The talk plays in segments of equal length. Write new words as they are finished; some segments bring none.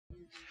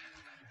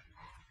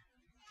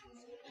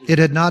It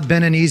had not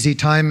been an easy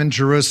time in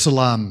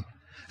Jerusalem,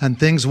 and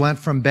things went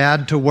from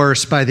bad to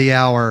worse by the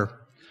hour.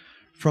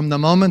 From the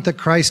moment that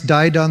Christ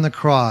died on the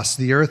cross,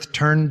 the earth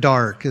turned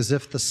dark as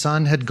if the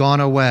sun had gone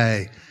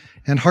away,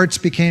 and hearts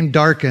became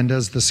darkened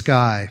as the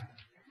sky.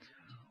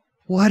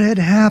 What had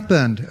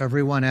happened?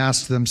 Everyone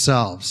asked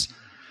themselves.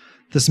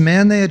 This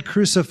man they had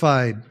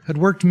crucified had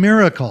worked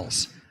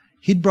miracles.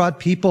 He'd brought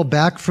people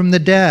back from the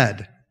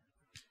dead,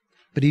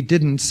 but he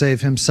didn't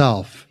save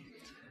himself.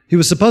 He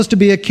was supposed to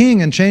be a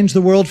king and change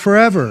the world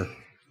forever,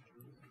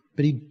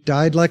 but he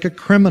died like a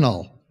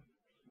criminal.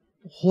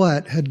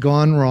 What had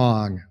gone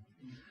wrong?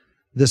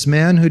 This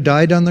man who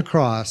died on the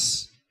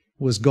cross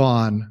was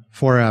gone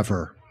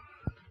forever.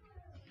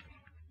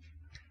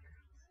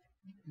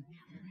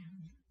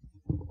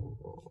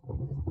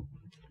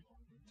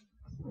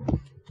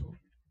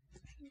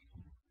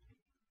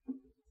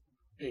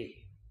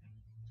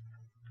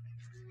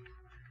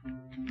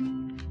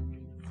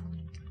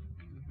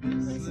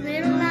 This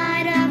little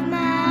light of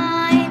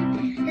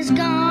mine is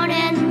gone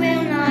and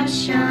will not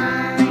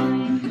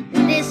shine.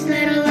 This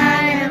little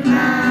light of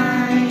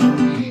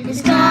mine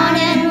is gone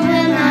and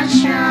will not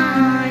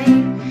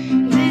shine.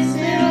 This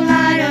little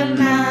light of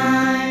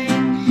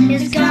mine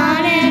is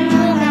gone and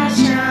will not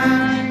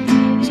shine.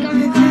 It's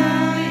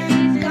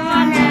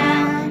gone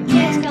now,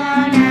 it's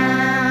gone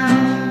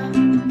now.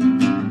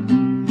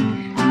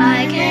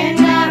 I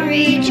cannot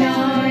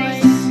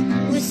rejoice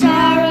with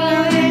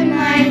sorrow in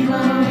my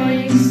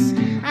voice.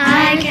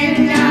 I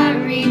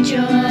cannot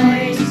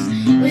rejoice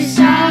with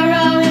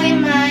sorrow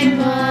in my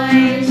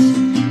voice.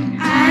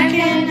 I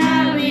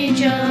cannot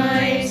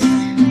rejoice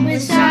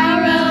with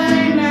sorrow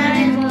in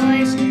my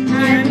voice.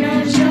 I have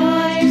no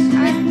choice,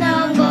 I have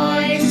no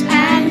voice, I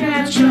have no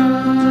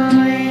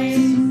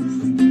choice.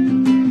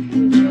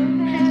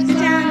 Has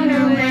gone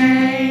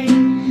away,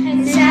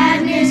 and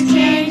sadness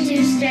came to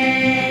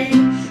stay.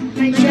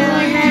 My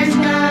joy has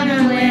gone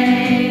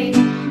away,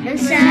 and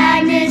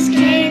sadness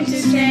came to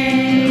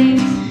stay.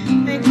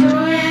 My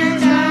joy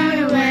has gone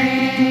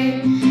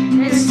away,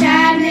 and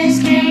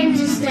sadness came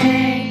to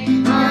stay.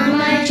 All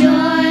my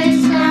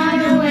joy's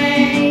gone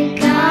away,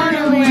 gone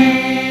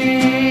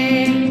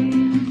away.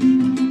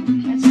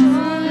 My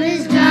soul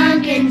is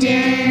gone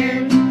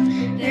condemned,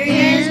 there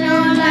is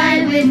no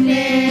light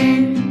within.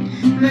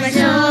 My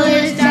soul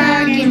is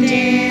dark and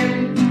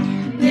dim,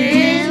 there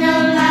is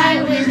no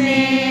light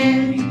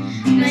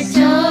within. My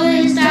soul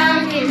is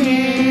dark and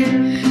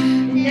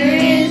dim, there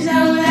is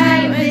no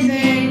light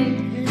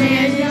within.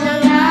 There's no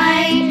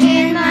light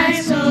in my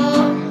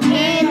soul,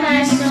 in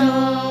my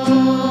soul.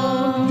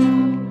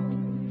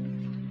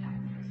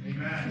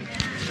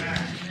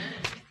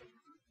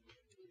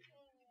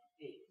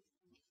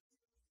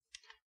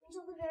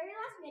 Until the very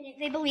last minute,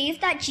 they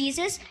believed that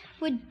Jesus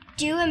would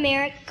do a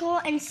miracle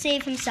and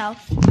save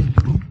himself.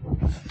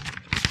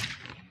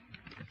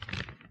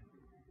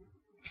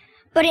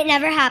 But it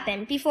never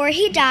happened. Before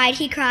he died,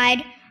 he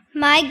cried,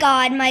 my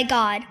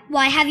God,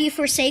 why have you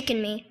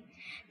forsaken me?"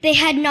 They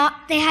had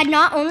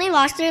not only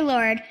lost their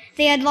Lord,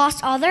 they had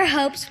lost all their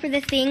hopes for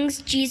the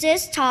things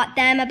Jesus taught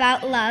them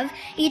about love,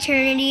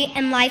 eternity,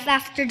 and life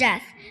after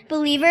death.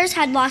 Believers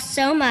had lost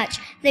so much,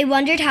 they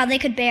wondered how they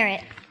could bear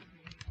it.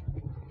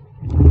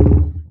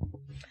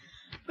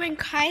 When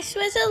Christ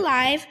was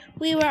alive,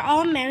 we were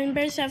all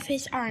members of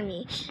his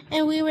army,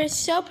 and we were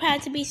so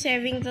proud to be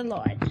serving the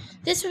Lord.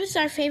 This was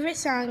our favorite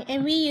song,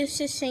 and we used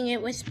to sing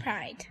it with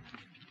pride.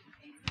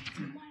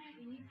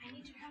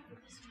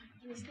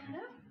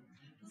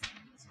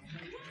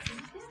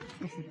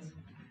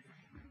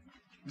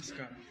 Let's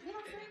go.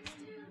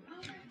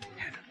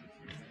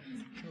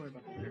 Tell her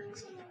about the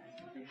lyrics.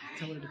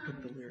 Tell her to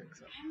put the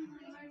lyrics up.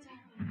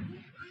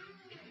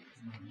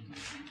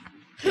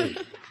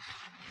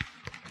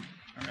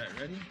 All right,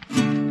 ready?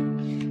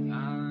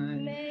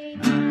 They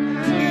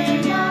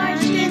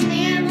marched in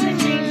the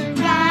infantry,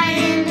 ride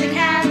in the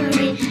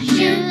cavalry,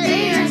 shoot the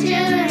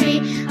artillery.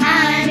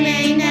 I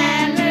may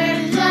never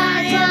fly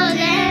for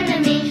the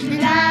enemy,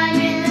 and I'm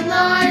in the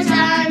Lord's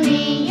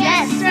army,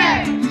 yes sir.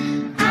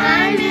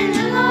 I'm in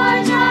the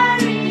Lord's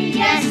army,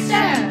 yes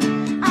sir.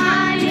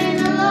 I'm in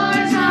the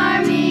Lord's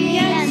army,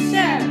 yes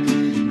sir.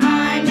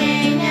 I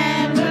may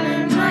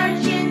never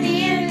march in the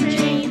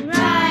infantry,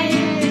 ride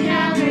in the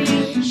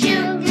cavalry,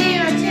 shoot the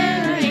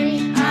artillery.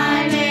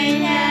 I may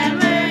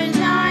never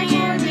die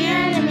for the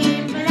enemy,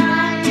 but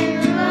I'm in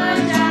the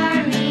Lord's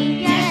army,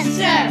 yes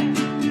sir.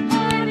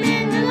 I'm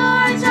in the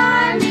Lord's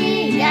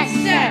army, yes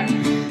sir.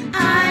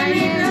 I'm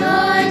in the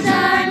Lord's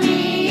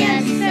army,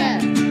 yes sir.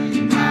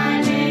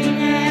 I may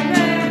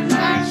never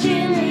march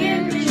in the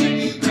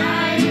infantry,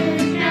 ride in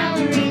the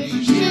cavalry,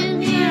 shoot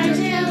the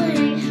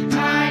artillery.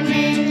 I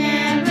may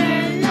never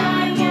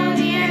die for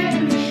the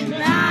enemy,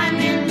 but I'm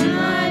in the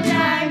Lord's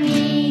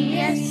army,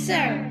 yes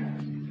sir.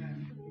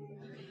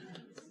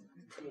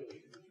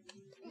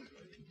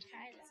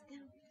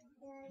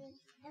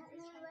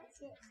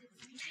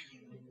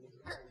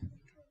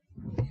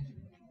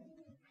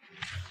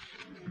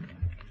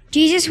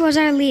 Jesus was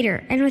our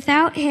leader, and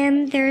without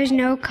him there is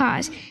no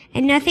cause.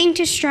 and nothing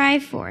to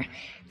strive for.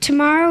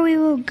 Tomorrow we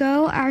will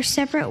go our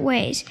separate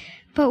ways,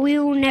 but we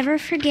will never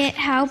forget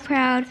how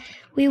proud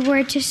we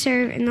were to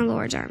serve in the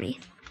Lord's army.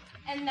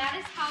 And that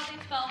is how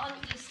they felt on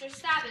Easter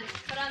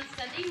Sabbath. But on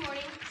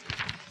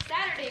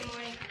Saturday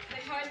morning,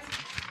 their hearts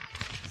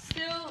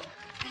still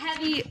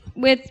heavy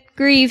with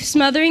grief,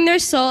 smothering their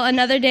soul,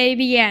 another day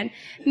began.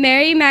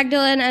 Mary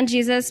Magdalene and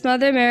Jesus'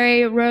 mother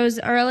Mary rose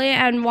early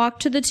and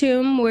walked to the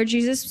tomb where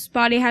Jesus'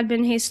 body had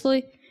been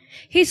hastily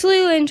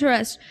laid to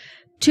rest.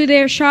 To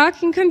their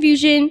shock and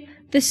confusion,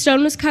 the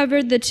stone was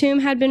covered, the tomb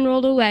had been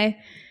rolled away.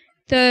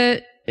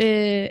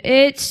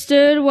 It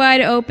stood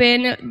wide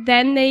open.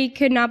 Then they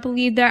could not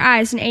believe their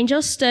eyes. An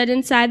angel stood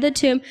inside the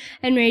tomb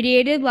and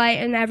radiated light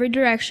in every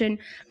direction,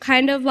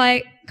 kind of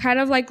like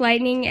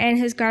lightning, and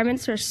his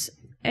garments were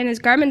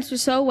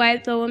so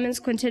white the women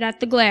squinted at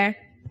the glare.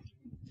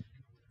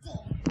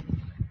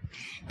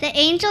 The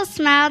angel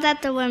smiled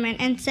at the women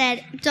and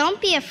said,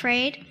 "Don't be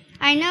afraid.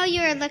 I know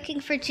you are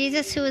looking for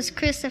Jesus who was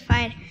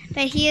crucified,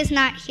 but he is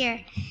not here.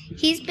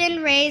 He's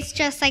been raised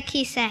just like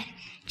he said.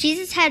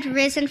 Jesus had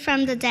risen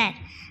from the dead."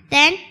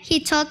 Then he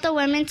told the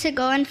women to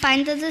go and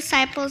find the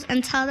disciples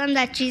and tell them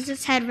that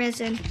Jesus had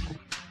risen.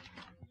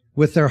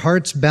 With their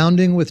hearts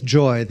bounding with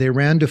joy, they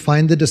ran to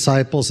find the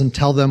disciples and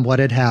tell them what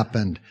had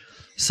happened.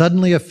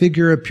 Suddenly a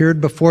figure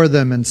appeared before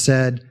them and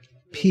said,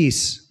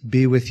 "Peace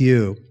be with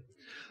you."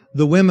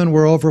 The women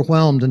were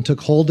overwhelmed and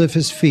took hold of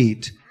his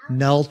feet,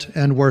 knelt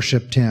and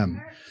worshipped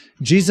him.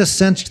 Jesus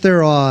sensed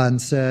their awe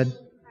and said,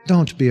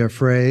 "Don't be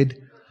afraid.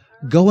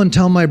 Go and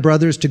tell my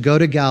brothers to go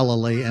to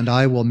Galilee, and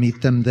I will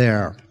meet them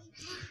there."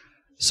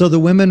 So the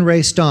women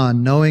raced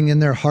on, knowing in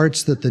their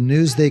hearts that the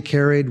news they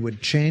carried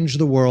would change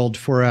the world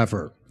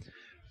forever.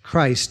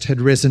 Christ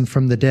had risen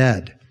from the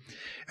dead.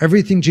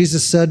 Everything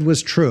Jesus said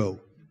was true,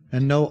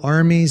 and no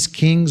armies,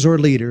 kings, or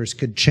leaders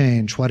could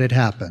change what had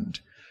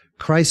happened.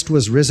 Christ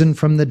was risen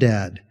from the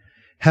dead.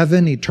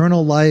 Heaven,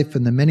 eternal life,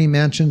 and the many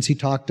mansions he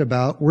talked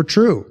about were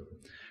true.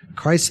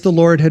 Christ the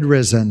Lord had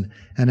risen,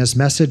 and his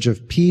message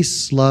of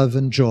peace, love,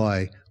 and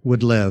joy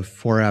would live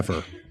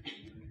forever.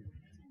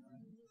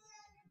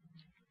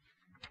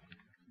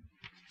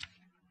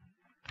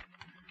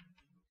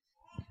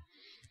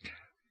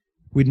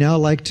 We'd now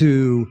like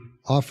to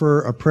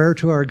offer a prayer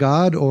to our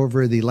God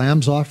over the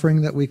lamb's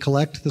offering that we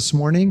collect this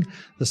morning.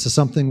 This is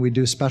something we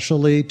do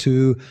specially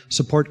to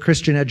support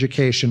Christian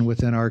education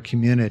within our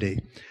community.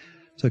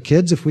 So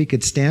kids, if we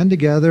could stand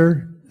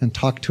together and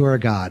talk to our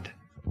God.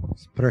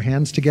 Let's put our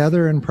hands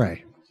together and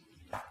pray.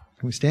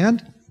 Can we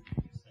stand?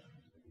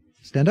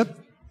 Stand up.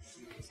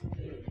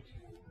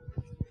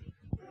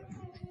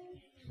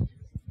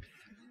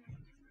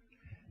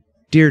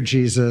 Dear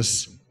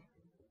Jesus,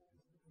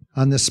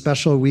 on this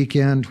special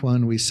weekend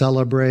when we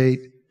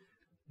celebrate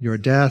your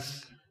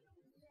death,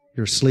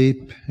 your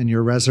sleep, and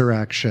your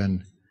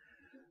resurrection,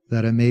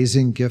 that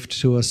amazing gift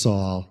to us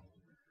all,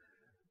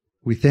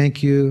 we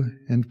thank you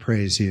and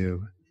praise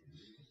you.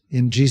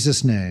 In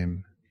Jesus'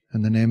 name,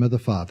 in the name of the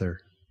Father,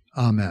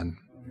 amen.